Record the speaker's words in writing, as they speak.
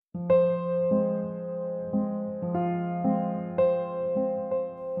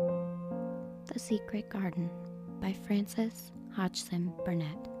Secret Garden by Frances Hodgson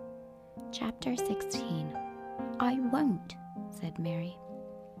Burnett. Chapter 16. I won't, said Mary.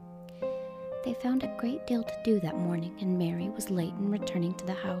 They found a great deal to do that morning, and Mary was late in returning to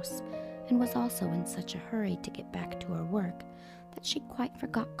the house, and was also in such a hurry to get back to her work that she quite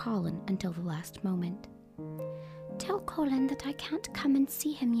forgot Colin until the last moment. "Tell Colin that I can't come and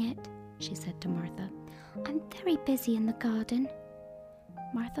see him yet," she said to Martha. "I'm very busy in the garden."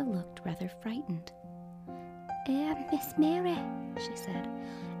 Martha looked rather frightened. Miss Mary," she said,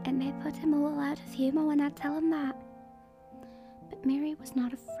 "it may put him all out of humour when I tell him that." But Mary was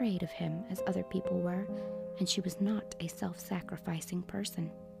not afraid of him as other people were, and she was not a self-sacrificing person.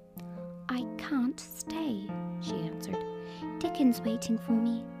 "I can't stay," she answered. "Dickon's waiting for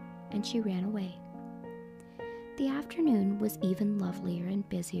me," and she ran away. The afternoon was even lovelier and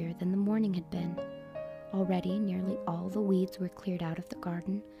busier than the morning had been. Already nearly all the weeds were cleared out of the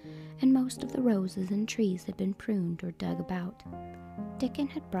garden, and most of the roses and trees had been pruned or dug about. Dickon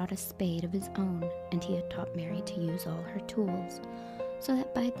had brought a spade of his own, and he had taught Mary to use all her tools, so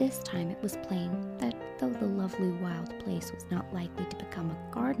that by this time it was plain that though the lovely wild place was not likely to become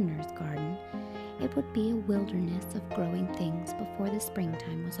a gardener's garden, it would be a wilderness of growing things before the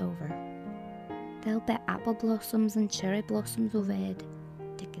springtime was over. "There'll be apple blossoms and cherry blossoms overhead,"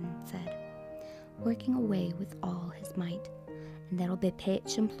 Dickon said, working away with all his might. "And there'll be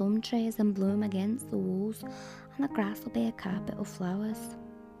peach and plum trees in bloom against the walls, and the grass will be a carpet of flowers."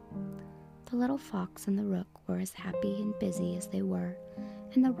 The little fox and the rook were as happy and busy as they were,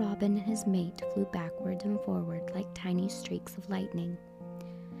 and the robin and his mate flew backward and forward like tiny streaks of lightning.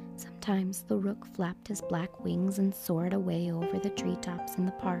 Sometimes the rook flapped his black wings and soared away over the treetops in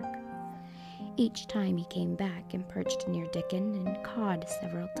the park. Each time he came back and perched near Dickon and cawed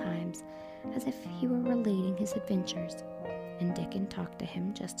several times, as if he were relating his adventures, and Dickon talked to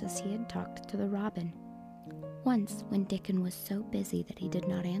him just as he had talked to the robin. Once, when Dickon was so busy that he did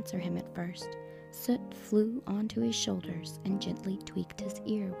not answer him at first, Soot flew onto his shoulders and gently tweaked his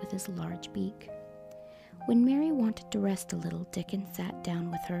ear with his large beak. When Mary wanted to rest a little, Dickon sat down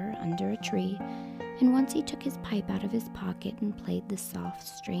with her under a tree, and once he took his pipe out of his pocket and played the soft,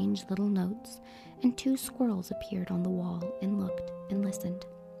 strange little notes, and 2 squirrels appeared on the wall and looked and listened.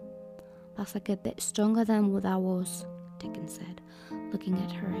 "That's a good bit stronger than what I was," Dickon said, looking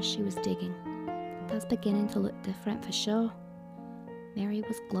at her as she was digging. "That's beginning to look different for sure." Mary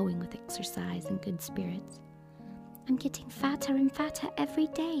was glowing with exercise and good spirits. "I'm getting fatter and fatter every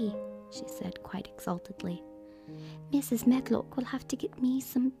day," she said quite exultedly. "Mrs. Medlock will have to get me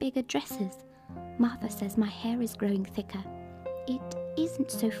some bigger dresses. Martha says my hair is growing thicker. It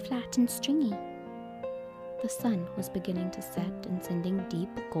isn't so flat and stringy." The sun was beginning to set and sending deep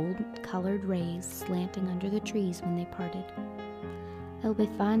gold-colored rays slanting under the trees when they parted. "It'll be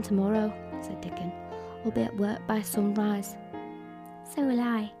fine tomorrow," said Dickon. "I'll be at work by sunrise." "So will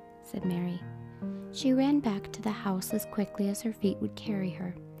I," said Mary. She ran back to the house as quickly as her feet would carry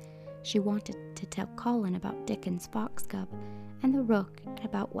her. She wanted to tell Colin about Dickon's fox cub and the rook and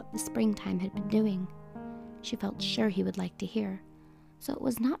about what the springtime had been doing. She felt sure he would like to hear, so it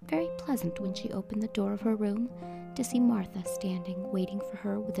was not very pleasant when she opened the door of her room to see Martha standing waiting for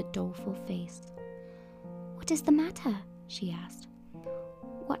her with a doleful face. "What is the matter?" she asked.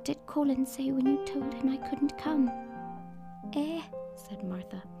 "What did Colin say when you told him I couldn't come?" Said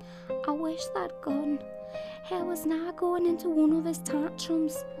Martha, "I wish they'd gone. He was now going into one of his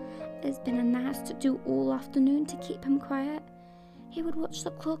tantrums. It's been a nice to do all afternoon to keep him quiet. He would watch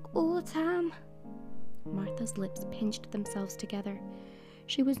the clock all the time." Martha's lips pinched themselves together.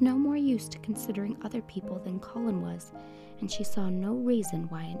 She was no more used to considering other people than Colin was, and she saw no reason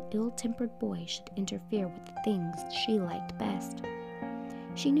why an ill-tempered boy should interfere with the things she liked best.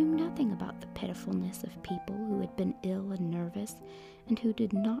 She knew nothing about the pitifulness of people who had been ill and nervous, and who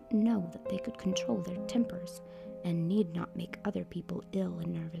did not know that they could control their tempers, and need not make other people ill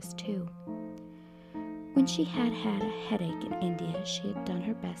and nervous too. When she had had a headache in India, she had done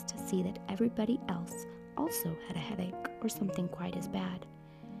her best to see that everybody else also had a headache or something quite as bad,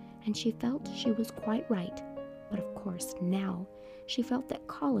 and she felt she was quite right, but of course now she felt that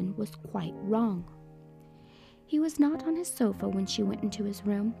Colin was quite wrong. He was not on his sofa when she went into his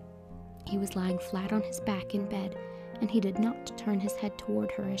room. He was lying flat on his back in bed, and he did not turn his head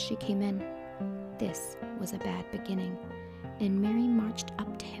toward her as she came in. This was a bad beginning, and Mary marched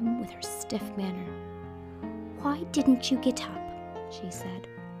up to him with her stiff manner. "Why didn't you get up?" she said.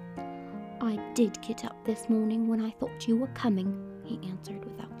 "I did get up this morning when I thought you were coming," he answered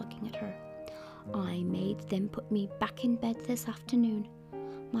without looking at her. "I made them put me back in bed this afternoon.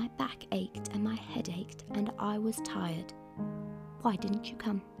 My back ached and my head ached, and I was tired. Why didn't you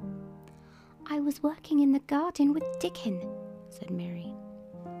come?" I was working in the garden with Dickon, said Mary.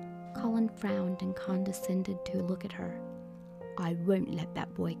 Colin frowned and condescended to look at her. I won't let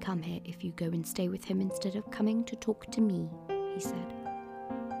that boy come here if you go and stay with him instead of coming to talk to me, he said.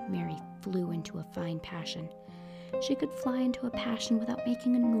 Mary flew into a fine passion. She could fly into a passion without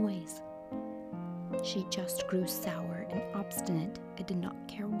making a noise. She just grew sour and obstinate and did not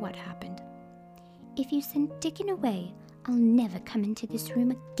care what happened. If you send Dickon away, I'll never come into this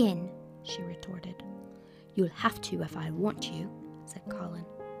room again, she retorted. You'll have to if I want you, said Colin.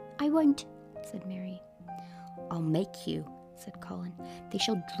 I won't, said Mary. I'll make you, said Colin. They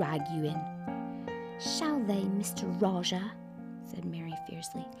shall drag you in. Shall they, Mr. Roger? Said Mary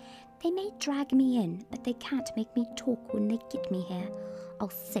fiercely. They may drag me in, but they can't make me talk when they get me here.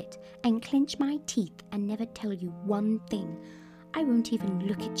 I'll sit and clench my teeth and never tell you one thing. I won't even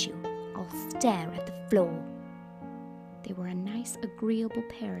look at you. I'll stare at the floor. They were a nice, agreeable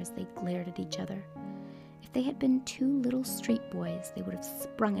pair as they glared at each other. If they had been two little street boys, they would have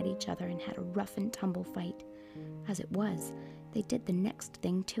sprung at each other and had a rough and tumble fight. As it was, they did the next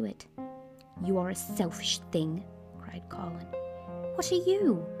thing to it. You are a selfish thing, cried Colin. What are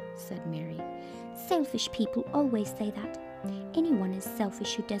you? Said Mary. Selfish people always say that. Anyone is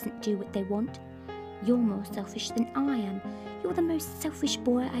selfish who doesn't do what they want. You're more selfish than I am. You're the most selfish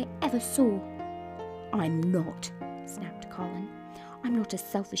boy I ever saw. I'm not, snapped Colin. I'm not as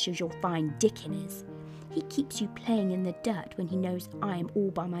selfish as your fine Dickon is. He keeps you playing in the dirt when he knows I am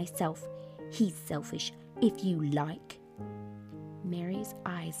all by myself. He's selfish, if you like. Mary's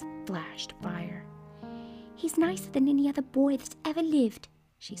eyes flashed fire. He's nicer than any other boy that's ever lived,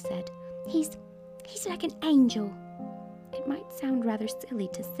 she said. He's like an angel. It might sound rather silly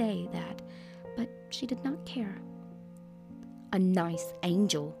to say that, but she did not care. A nice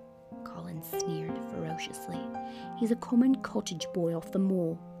angel, Colin sneered ferociously. He's a common cottage boy off the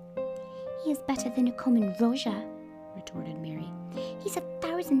moor. He is better than a common Roger, retorted Mary. He's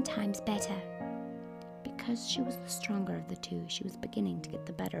 1,000 times better. Because she was the stronger of the two, she was beginning to get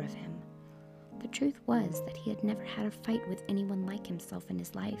the better of him. The truth was that he had never had a fight with anyone like himself in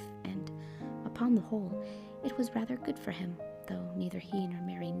his life, and, upon the whole, it was rather good for him, though neither he nor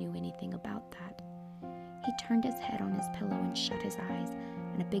Mary knew anything about that. He turned his head on his pillow and shut his eyes,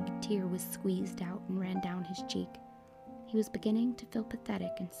 and a big tear was squeezed out and ran down his cheek. He was beginning to feel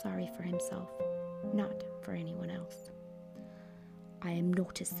pathetic and sorry for himself, not for anyone else. I am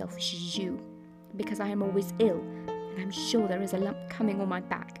not as selfish as you, because I am always ill, and I'm sure there is a lump coming on my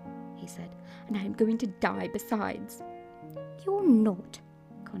back, he said, and I am going to die besides. You're not,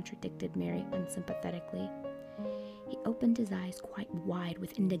 contradicted Mary unsympathetically. He opened his eyes quite wide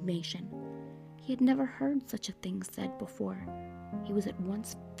with indignation. He had never heard such a thing said before. He was at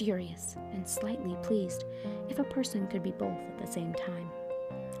once furious and slightly pleased, if a person could be both at the same time.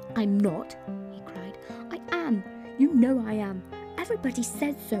 I'm not, he cried. I am. You know I am. Everybody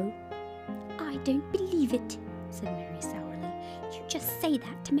says so. I don't believe it, said Mary sourly. You just say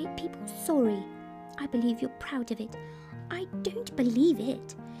that to make people sorry. I believe you're proud of it. I don't believe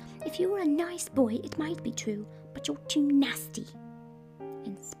it. If you were a nice boy, it might be true, but you're too nasty.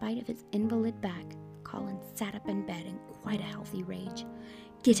 In spite of his invalid back, Colin sat up in bed in quite a healthy rage.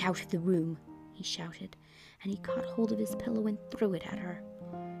 Get out of the room, he shouted, and he caught hold of his pillow and threw it at her.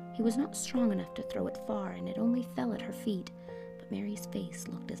 He was not strong enough to throw it far, and it only fell at her feet, but Mary's face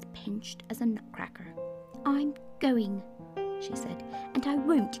looked as pinched as a nutcracker. I'm going, she said, and I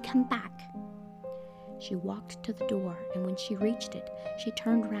won't come back. She walked to the door, and when she reached it, she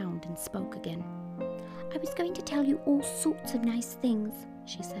turned round and spoke again. I was going to tell you all sorts of nice things,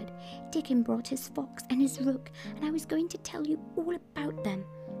 she said. Dickon brought his fox and his rook, and I was going to tell you all about them.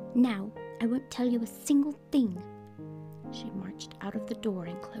 Now, I won't tell you a single thing. She marched out of the door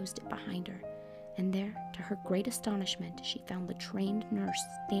and closed it behind her, and there, to her great astonishment, she found the trained nurse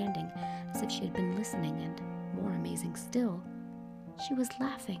standing as if she had been listening, and, more amazing still, she was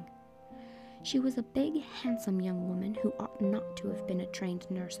laughing. She was a big, handsome young woman who ought not to have been a trained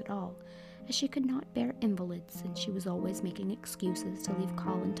nurse at all, as she could not bear invalids, and she was always making excuses to leave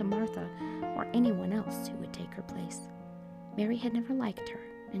Colin to Martha or anyone else who would take her place. Mary had never liked her,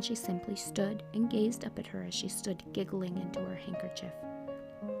 and she simply stood and gazed up at her as she stood giggling into her handkerchief.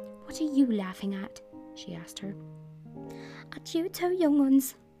 What are you laughing at? She asked her. At you two young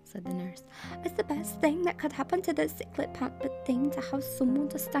ones, said the nurse. It's the best thing that could happen to this sicklet pampered thing to have someone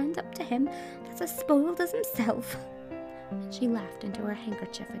to stand up to him that's as spoiled as himself. And she laughed into her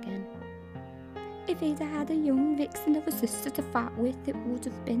handkerchief again. If he'd had a young vixen of a sister to fight with, it would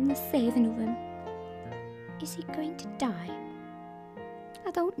have been the saving of him. Is he going to die?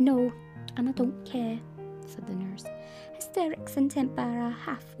 I don't know, and I don't care, said the nurse. Hysterics and temper are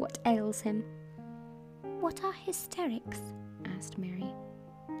half what ails him. What are hysterics? asked Mary.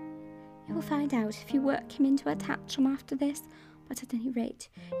 You'll find out if you work him into a tantrum after this, but at any rate,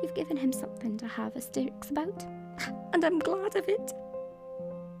 you've given him something to have hysterics about, and I'm glad of it.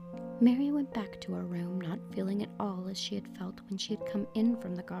 Mary went back to her room, not feeling at all as she had felt when she had come in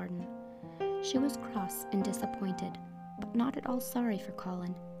from the garden. She was cross and disappointed, but not at all sorry for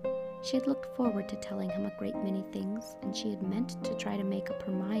Colin. She had looked forward to telling him a great many things, and she had meant to try to make up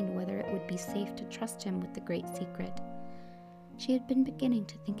her mind whether it would be safe to trust him with the great secret. She had been beginning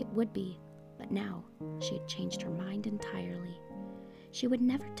to think it would be, but now she had changed her mind entirely. She would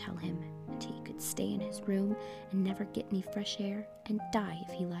never tell him, and he could stay in his room and never get any fresh air and die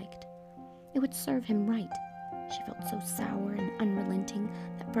if he liked. It would serve him right. She felt so sour and unrelenting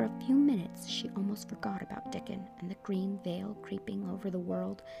that for a few minutes she almost forgot about Dickon and the green veil creeping over the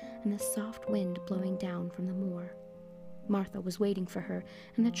world and the soft wind blowing down from the moor. Martha was waiting for her,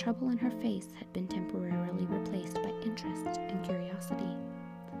 and the trouble in her face had been temporarily replaced by interest and curiosity.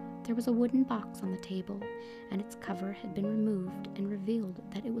 There was a wooden box on the table, and its cover had been removed and revealed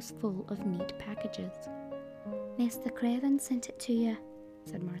that it was full of neat packages. Mr. Craven sent it to you,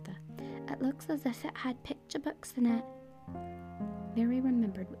 said Martha. It looks as if it had picture books in it. Mary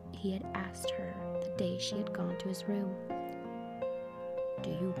remembered what he had asked her the day she had gone to his room. Do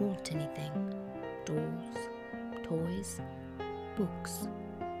you want anything? Dolls? Toys? Books?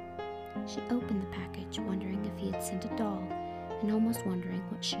 She opened the package, wondering if he had sent a doll, and almost wondering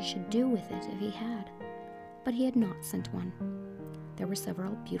what she should do with it if he had. But he had not sent one. There were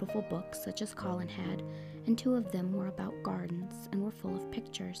several beautiful books, such as Colin had, and 2 of them were about gardens and were full of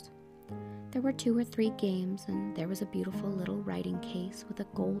pictures. There were 2 or 3 games, and there was a beautiful little writing case with a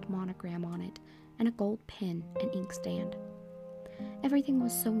gold monogram on it, and a gold pen and inkstand. Everything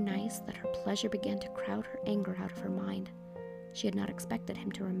was so nice that her pleasure began to crowd her anger out of her mind. She had not expected him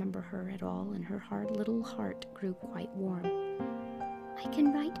to remember her at all, and her hard little heart grew quite warm. I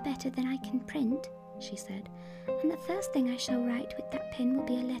can write better than I can print, she said, and the first thing I shall write with that pen will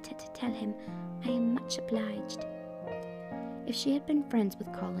be a letter to tell him I am much obliged. If she had been friends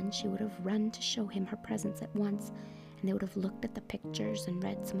with Colin, she would have run to show him her presents at once, and they would have looked at the pictures and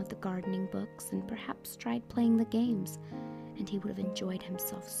read some of the gardening books and perhaps tried playing the games, and he would have enjoyed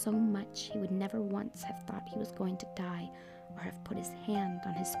himself so much he would never once have thought he was going to die or have put his hand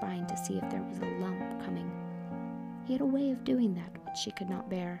on his spine to see if there was a lump coming. He had a way of doing that which she could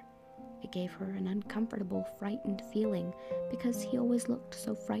not bear. It gave her an uncomfortable, frightened feeling because he always looked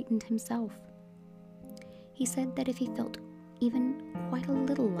so frightened himself. He said that if he felt even quite a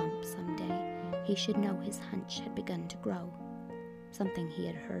little lump someday, he should know his hunch had begun to grow. Something he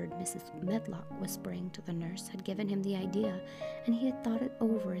had heard Mrs. Medlock whispering to the nurse had given him the idea, and he had thought it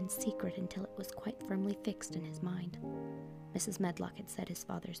over in secret until it was quite firmly fixed in his mind. Mrs. Medlock had said his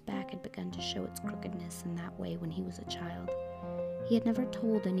father's back had begun to show its crookedness in that way when he was a child. He had never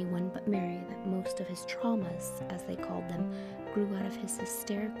told anyone but Mary that most of his traumas, as they called them, grew out of his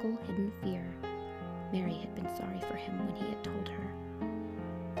hysterical hidden fear. Mary had been sorry for him when he had told her.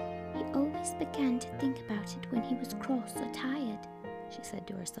 He always began to think about it when he was cross or tired, she said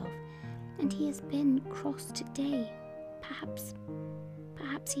to herself, and he has been cross today. Perhaps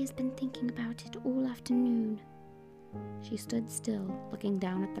he has been thinking about it all afternoon. She stood still, looking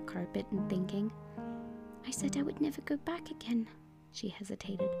down at the carpet and thinking. I said I would never go back again. She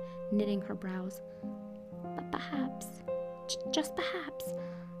hesitated, knitting her brows. But perhaps, just perhaps,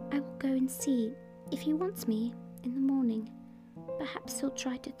 I will go and see if he wants me in the morning. Perhaps he'll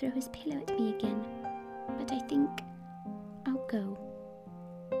try to throw his pillow at me again. But I think I'll go.